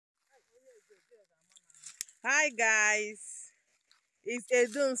Hi guys, it's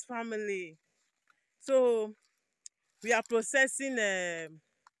Edun's family. So we are processing.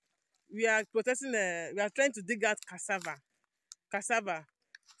 We are trying to dig out cassava. Cassava.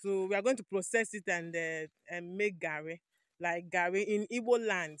 So we are going to process it and make garri. Like garri in Igbo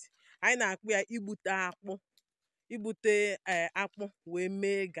land. Anyị na-akpụ ya igbute akpụ. Igbute akpụ wee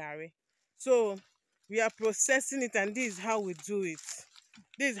mee garri. So we are processing it and this is how we do it.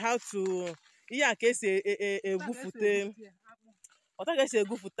 This is how to. Ihe a ka esi egwufute. Otu ka esi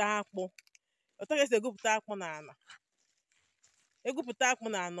egwupụta akpụ. Otu ka esi egwupụta akpụ n'ala. Egwupụta akpụ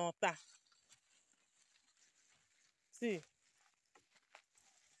n'ala ọta. See,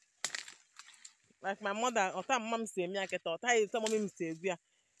 like my mother, ọta mama m si eme ya kịta, ọta ya mama m si egwu ya.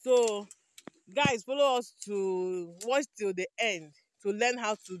 So, guys, follow us to watch till the end to learn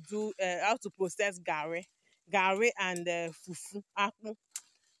how to process garri, and fufu, akpụ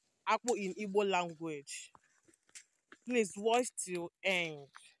in Igbo language. Please watch till end.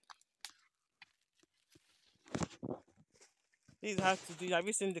 This is how to do it. Have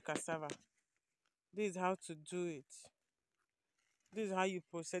you seen the cassava? This is how to do it. This is how you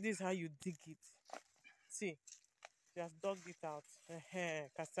process. This is how you dig it. See, she has dug it out.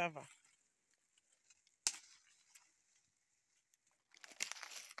 Cassava.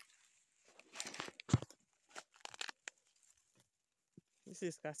 This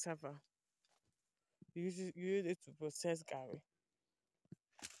is cassava. You use it to process garri.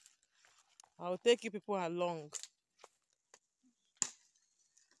 I'll take you people along.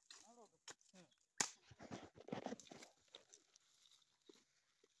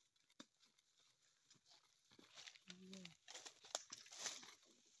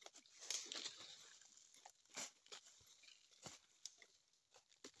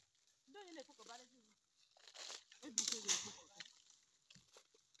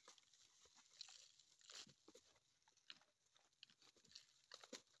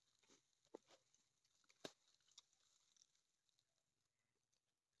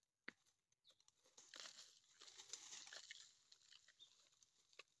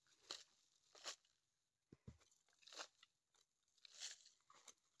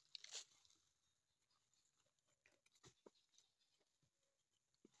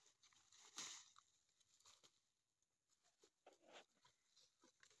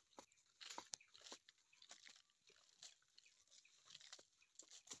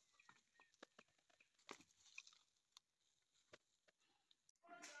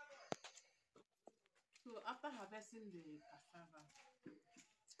 So after harvesting the cassava,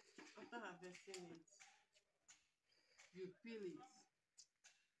 you peel it.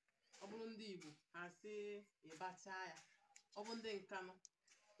 Ọ bụrụ ndị Igbo ha sị ịbacha ya. Ọ bụ ndị Nkanu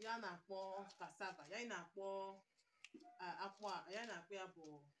ya na-akpọ cassava, ya na-akpọ akpụ ya na-akpọ ya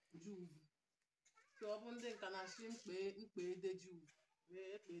bụ juvu. So ọ bụ ndị Nkanu asị mkpe ede juvu,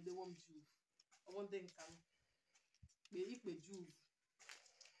 ekpe edewo m juvu. Ọ bụ ndị Nkanu ikpe juvu.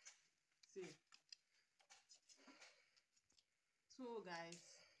 See. So guys,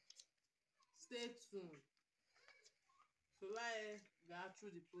 stay tuned. So let's go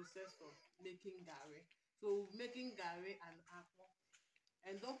through the process of making garri. So making garri and akpu.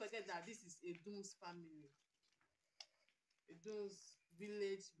 And don't forget that this is Edun's family. Edun's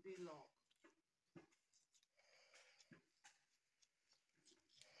village vlog.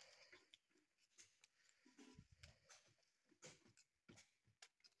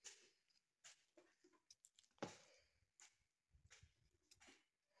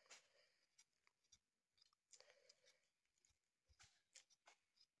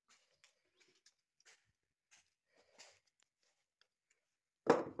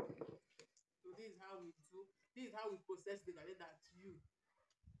 This is how we do. This is how we process the garri that you eat.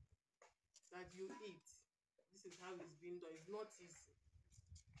 This is how it's being done. It's not easy.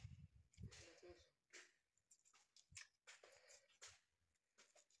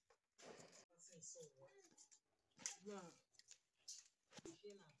 Go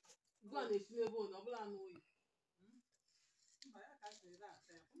on, it's never no bla no yi.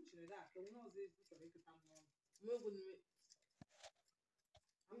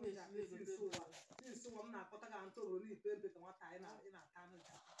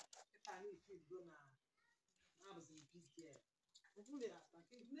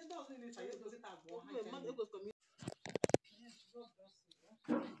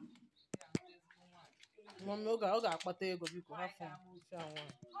 Mama ọ ga-akpata ego biko hafụ isi anwa.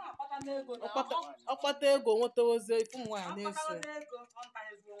 Ọkpata ego nweta ozi ifu nwaanyị na-eso.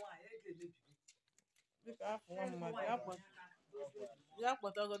 Biko hafụ nwa mmadụ ya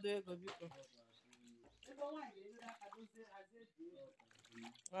kpọtagodo ego biko.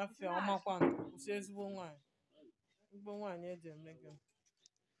 Afia ọmakwa kwụsị ezigbo nwaanyị. Igbo nwaanyị eji eme gị.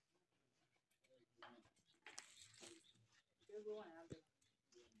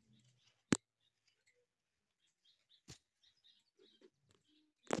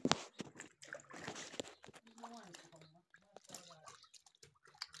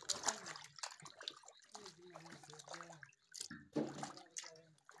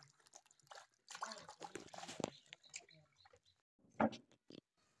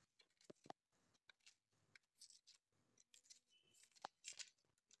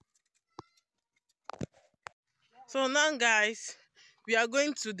 So now, guys, we are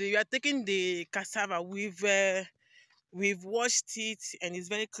taking the cassava. We've washed it and it's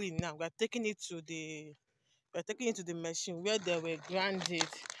very clean now. We are taking it to the machine where they will grind it.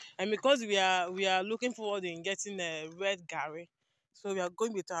 And because we are looking forward in getting a red garri, so we are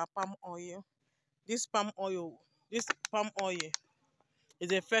going with our palm oil. This palm oil is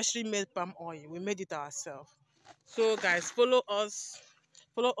a freshly made palm oil. We made it ourselves. So guys, follow us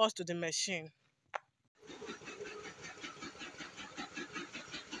to the machine.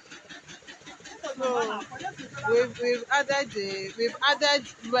 So we've added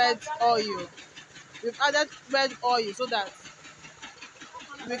red oil. We've added red oil so that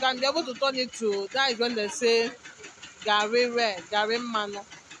we can be able to turn it to, that is when they say garri red, garri mano.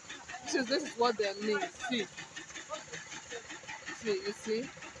 This is what they mean. See, you see?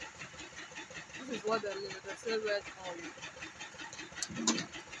 This is what they mean. They say red oil.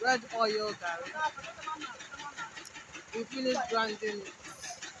 Red oil garri. We finish grinding it.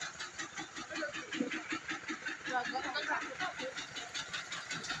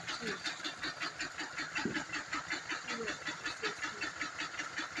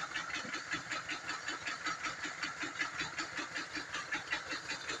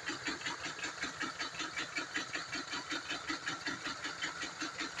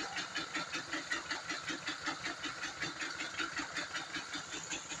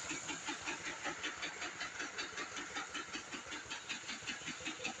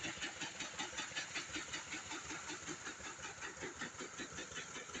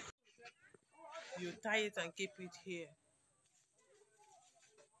 You tie it and keep it here.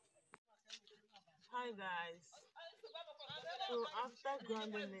 Hi guys. So after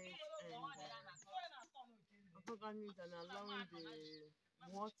grinding it and allowing the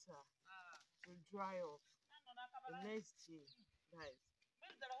water to dry off, the next day, guys,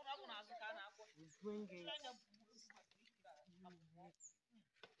 we bring it.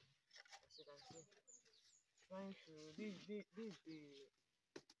 As you can see, trying to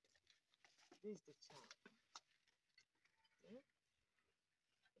this is the chap. Yeah?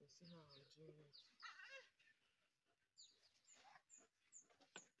 You see how I'm doing it.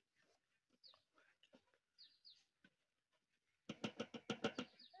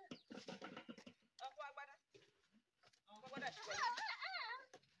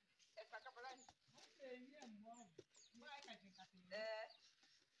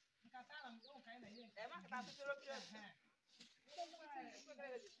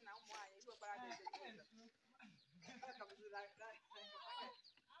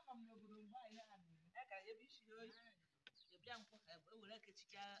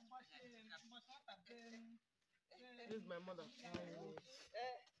 This is my mother.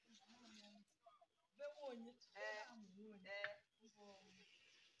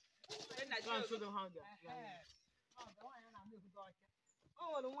 Go and show them how they're flying.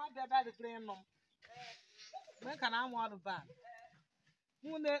 Oh, the one that bad is playing mom. When can I want to ban?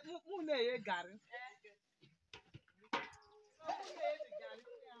 Moon, garden.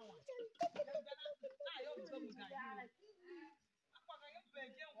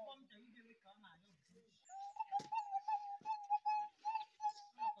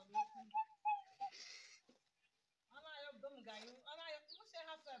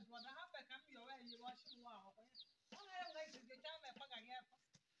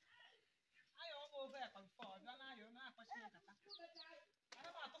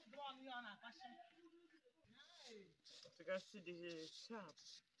 You can see the sharp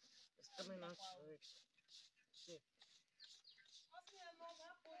is coming out to it. See.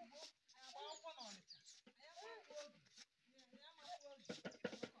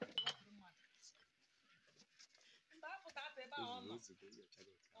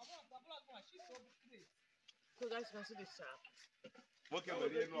 So guys, you can see the sharp. Okay,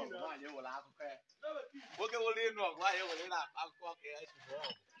 we'll leave no why you will have okay. Okay, we'll leave no why you will have okay.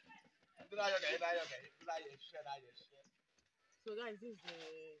 So guys, this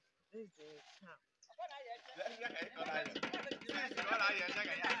is the sharp.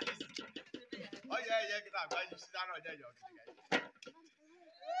 Oh yeah, get out. You sit down on there,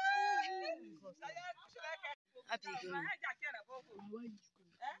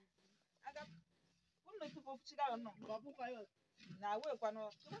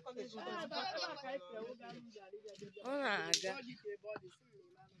 Ọ na-aga.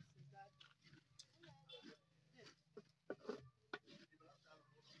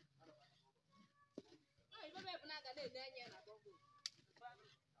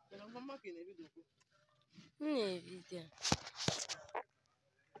 Na-ebido.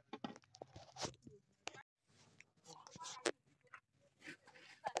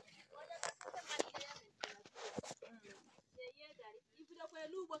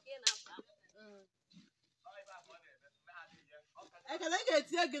 Ekele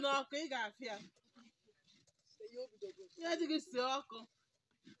ga-etinye gị n'ọkụ, ị ga-afịa. Ihe dị gị si ọkụ.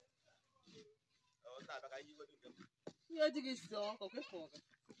 Ihe dị gị si ọkụ, kwefọ gị.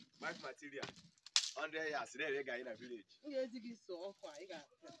 White material. 100 years, they guy in a village. Ihe dị gị si ọkụ a, ị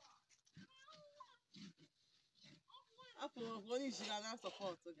ga-afịa. Afọ onye isi ga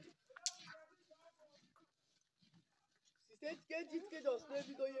na-asọpọtụ gị.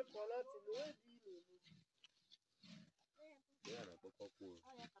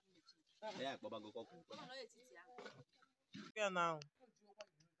 Yeah, now.